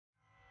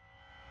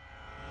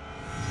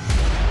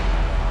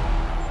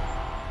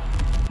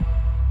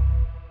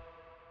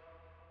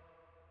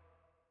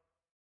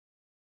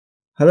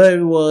Hello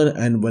everyone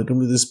and welcome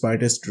to this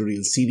Pytest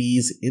tutorial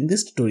series. In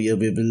this tutorial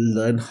we will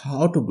learn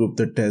how to group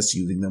the tests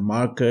using the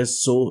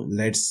markers, so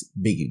let's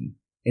begin.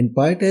 In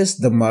Pytest,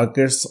 the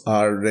markers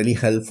are really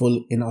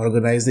helpful in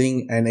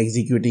organizing and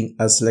executing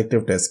a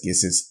selective test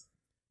cases.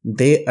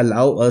 They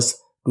allow us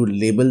to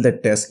label the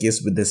test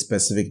case with the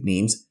specific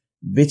names,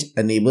 which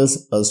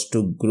enables us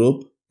to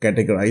group,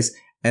 categorize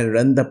and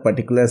run the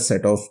particular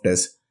set of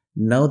tests.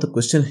 Now the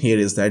question here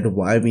is that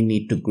why we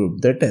need to group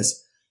the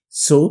tests.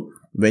 So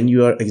when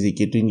you are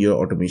executing your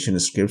automation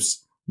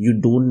scripts, you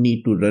don't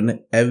need to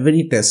run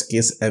every test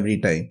case every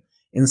time.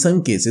 In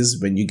some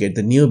cases, when you get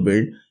the new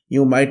build,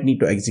 you might need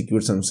to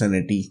execute some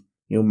sanity.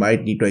 You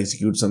might need to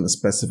execute some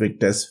specific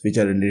tests which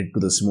are related to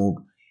the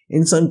smoke.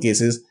 In some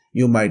cases,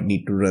 you might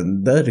need to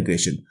run the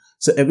regression.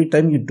 So every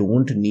time you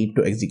don't need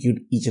to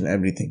execute each and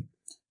everything.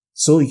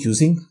 So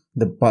using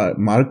the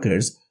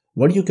markers,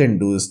 what you can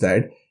do is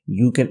that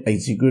you can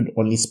execute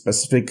only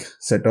specific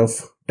set of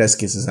test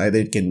cases. Either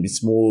it can be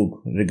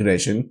smoke,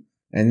 regression,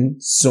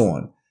 and so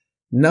on.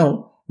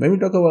 Now, when we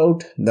talk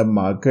about the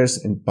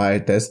markers in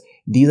Pytest,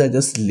 these are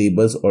just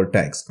labels or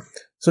tags.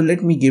 So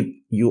let me give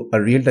you a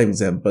real-time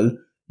example.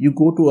 You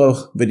go to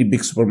a very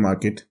big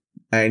supermarket,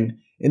 and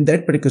in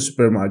that particular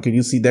supermarket,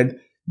 you see that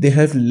they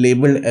have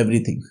labeled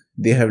everything.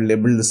 They have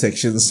labeled the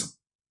sections.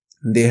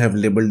 They have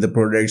labeled the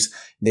products,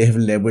 they have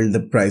labeled the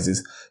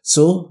prices.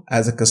 So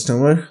as a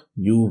customer,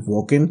 you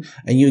walk in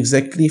and you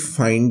exactly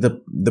find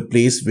the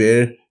place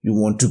where you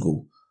want to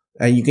go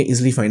and you can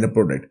easily find a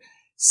product.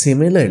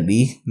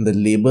 Similarly, the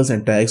labels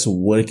and tags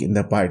work in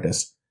the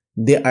Pytest.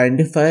 They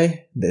identify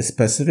the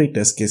specific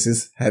test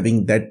cases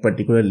having that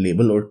particular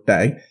label or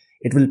tag.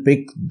 It will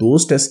pick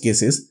those test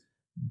cases,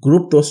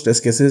 group those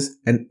test cases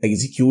and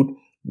execute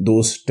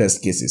those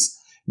test cases.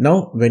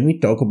 Now, when we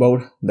talk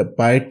about the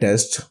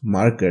Pytest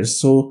markers,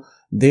 so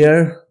they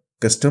are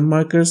custom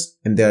markers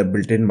and they are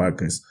built-in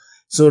markers.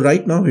 So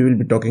right now we will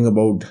be talking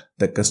about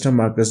the custom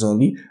markers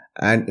only,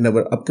 and in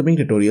our upcoming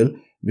tutorial,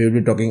 we will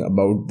be talking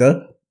about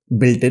the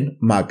built-in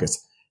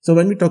markers. So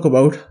when we talk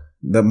about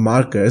the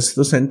markers,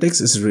 the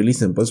syntax is really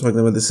simple. So for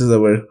example, this is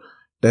our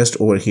test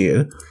over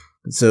here.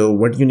 So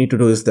what you need to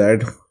do is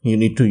that you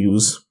need to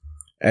use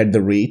 @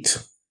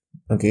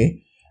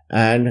 okay,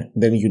 and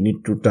then you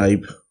need to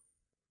type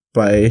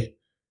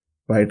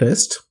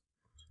Pytest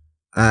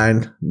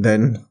and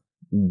then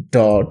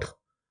dot,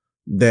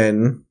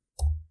 then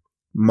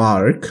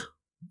mark,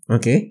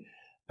 okay,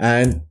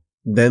 and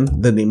then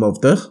the name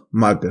of the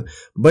marker.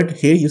 But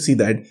here you see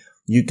that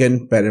you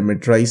can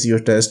parameterize your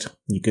test,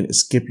 you can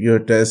skip your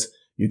test,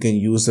 you can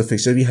use the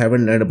fixture. We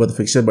haven't learned about the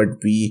fixture,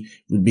 but we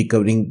will be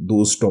covering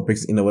those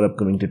topics in our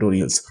upcoming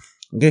tutorials.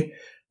 Okay,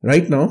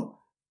 right now,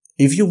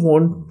 if you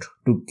want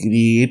to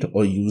create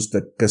or use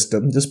the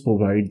custom, just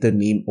provide the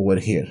name over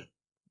here.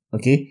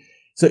 Okay,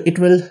 so it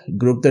will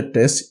group the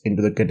test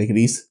into the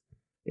categories.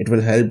 It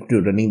will help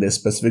to running the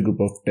specific group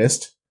of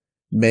tests,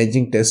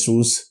 managing test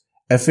rules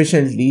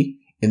efficiently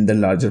in the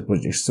larger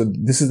projects. So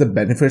this is the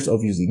benefits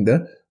of using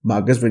the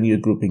markers when you're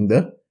grouping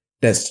the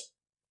test.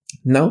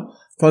 Now,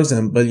 for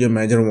example, your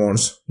manager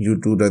wants you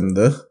to run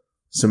the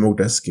smoke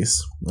test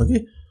case.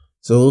 Okay,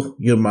 so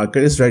your marker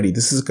is ready.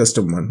 This is a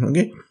custom one.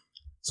 Okay,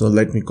 so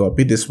let me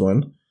copy this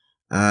one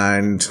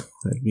and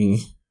let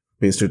me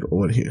paste it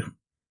over here.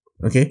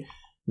 Okay,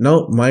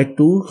 now my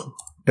two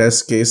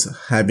test case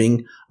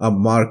having a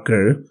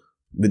marker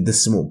with the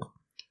smoke.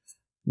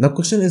 Now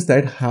question is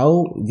that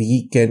how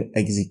we can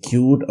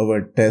execute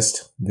our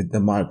test with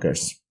the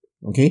markers.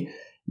 Okay,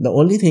 the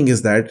only thing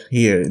is that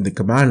here in the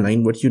command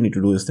line, what you need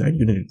to do is that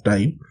you need to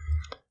type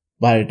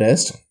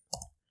Pytest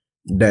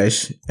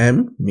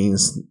 -m,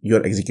 means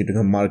you're executing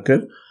a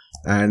marker,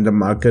 and the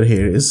marker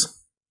here is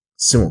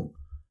smoke,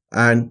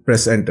 and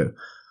press enter.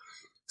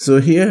 So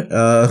here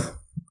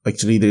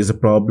actually there is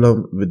a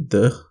problem with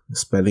the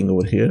spelling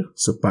over here.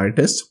 So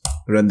Pytest,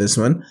 run this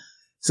one.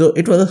 So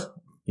it will,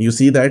 you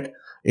see that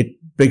it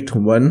picked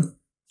 1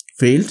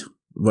 failed,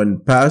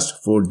 1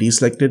 passed, 4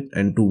 deselected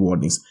and 2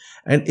 warnings,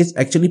 and it's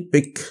actually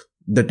pick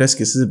the test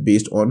cases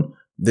based on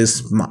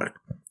this mark.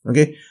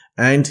 Okay,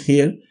 and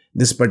here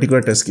this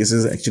particular test case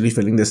is actually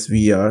failing this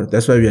VR.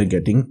 That's why we are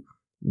getting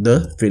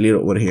the failure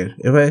over here.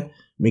 If I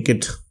make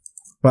it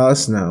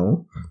pass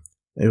now,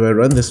 if I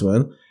run this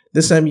one,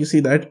 this time you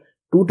see that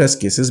 2 test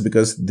cases,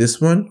 because this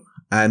one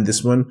and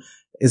this one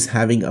is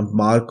having a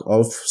mark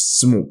of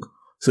smoke.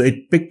 So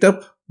it picked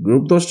up,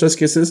 grouped those test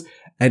cases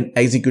and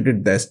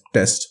executed this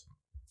test.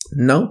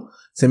 Now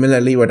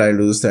similarly, what I'll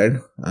do is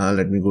that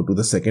let me go to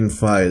the second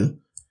file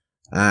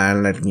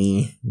and let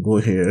me go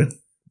here,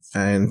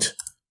 and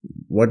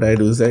what I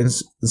do is that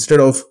instead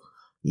of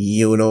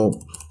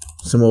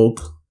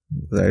smoke,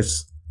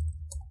 let's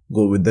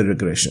go with the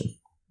regression.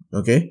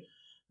 Okay,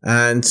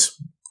 and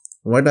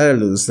what I'll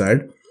do is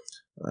that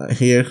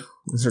here,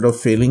 instead of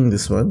failing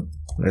this one,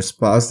 let's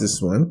pass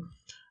this one.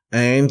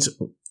 And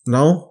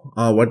now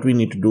what we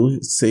need to do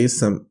is say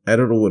some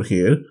error over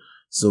here.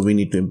 So we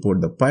need to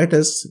import the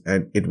Pytest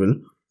and it will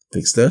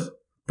fix the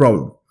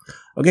problem.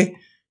 Okay,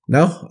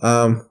 now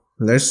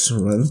let's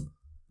run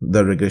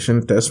the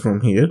regression test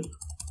from here.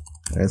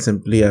 and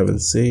simply I will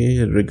say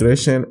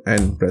regression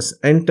and press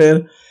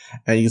enter,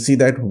 and you see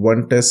that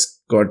one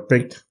test got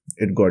picked,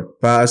 it got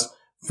passed,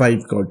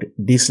 5 got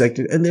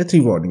deselected, and there are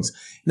 3 warnings.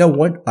 Now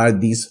what are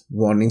these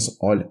warnings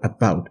all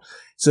about?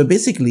 So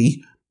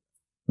basically,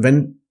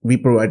 when we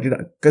provided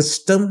a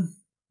custom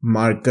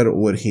marker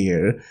over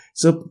here,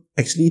 so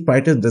actually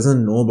Pytest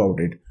doesn't know about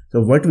it.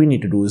 So what we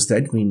need to do is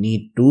that we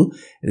need to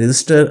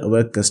register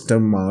our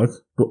custom mark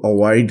to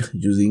avoid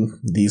using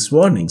these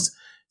warnings.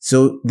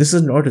 So this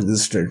is not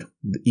registered.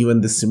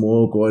 Even this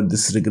smoke or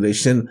this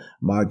regression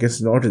mark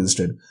is not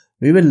registered.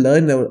 We will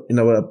learn in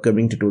our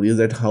upcoming tutorials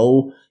that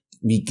how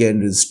we can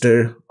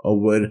register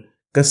our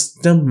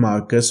custom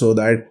marker so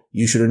that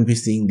you shouldn't be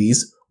seeing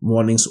these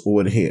warnings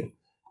over here.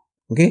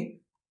 Okay.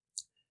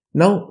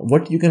 Now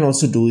what you can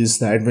also do is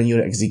that when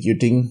you're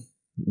executing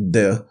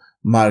the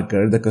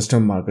marker, the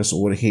custom markers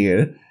over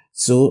here,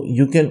 so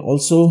you can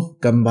also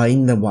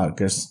combine the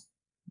markers.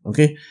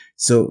 Okay,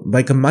 so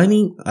by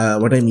combining,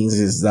 what I mean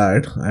is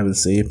that I will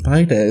say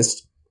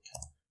Pytest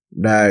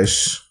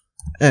dash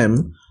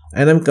m,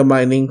 and I'm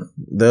combining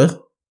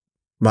the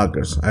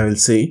markers. I will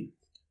say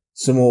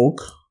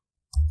smoke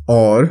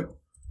or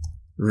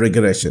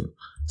regression.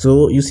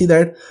 So you see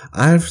that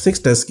I have 6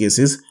 test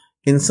cases.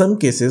 In some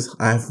cases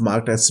I have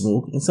marked as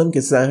smoke, in some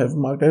cases I have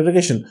marked as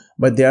regression,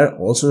 but there are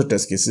also the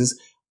test cases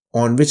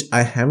on which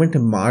I haven't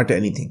marked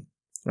anything,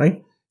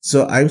 right?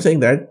 So I'm saying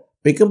that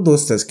pick up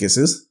those test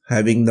cases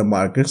having the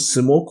marker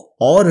smoke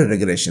or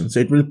regression. So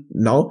it will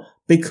now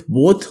pick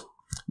both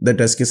the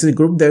test cases,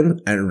 group them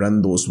and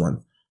run those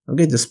one.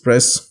 Okay, just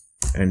press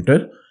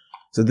enter.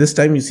 So this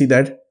time you see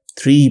that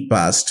 3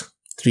 passed,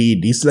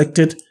 3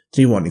 deselected,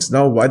 3 warnings.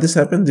 Now why this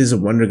happened? This is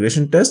one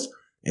regression test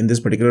in this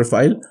particular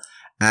file,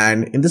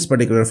 and in this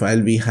particular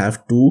file we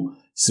have 2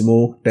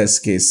 smoke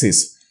test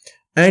cases.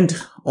 And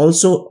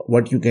also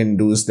what you can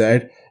do is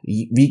that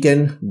we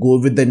can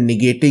go with the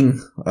negating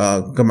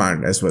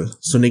command as well.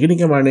 So negating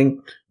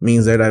commanding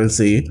means that I will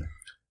say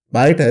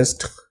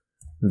Pytest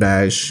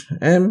dash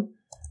m,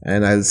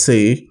 and I'll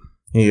say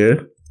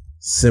here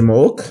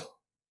smoke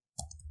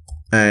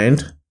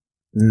and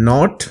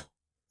not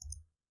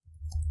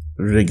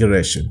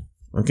regression.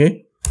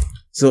 Okay,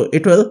 so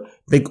it will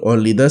pick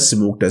only the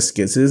smoke test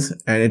cases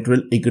and it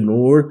will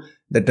ignore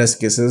the test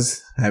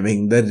cases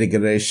having the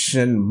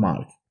regression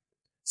mark.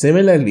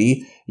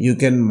 Similarly, you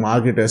can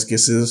mark the test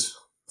cases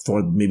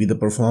for maybe the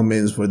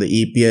performance, for the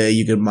API.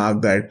 You can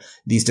mark that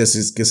these test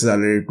cases are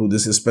related to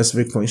this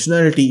specific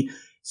functionality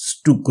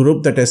to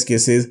group the test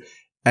cases,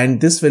 and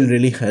this will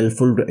really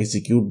helpful to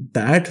execute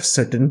that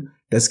certain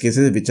test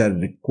cases which are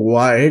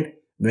required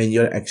when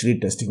you're actually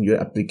testing your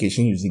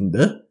application using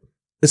the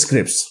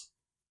scripts.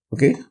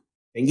 Okay.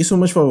 Thank you so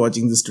much for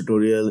watching this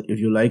tutorial. If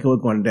you like our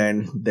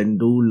content, then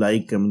do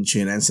like, comment,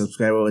 share and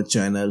subscribe our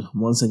channel.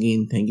 Once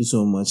again, thank you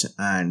so much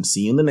and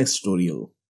see you in the next tutorial.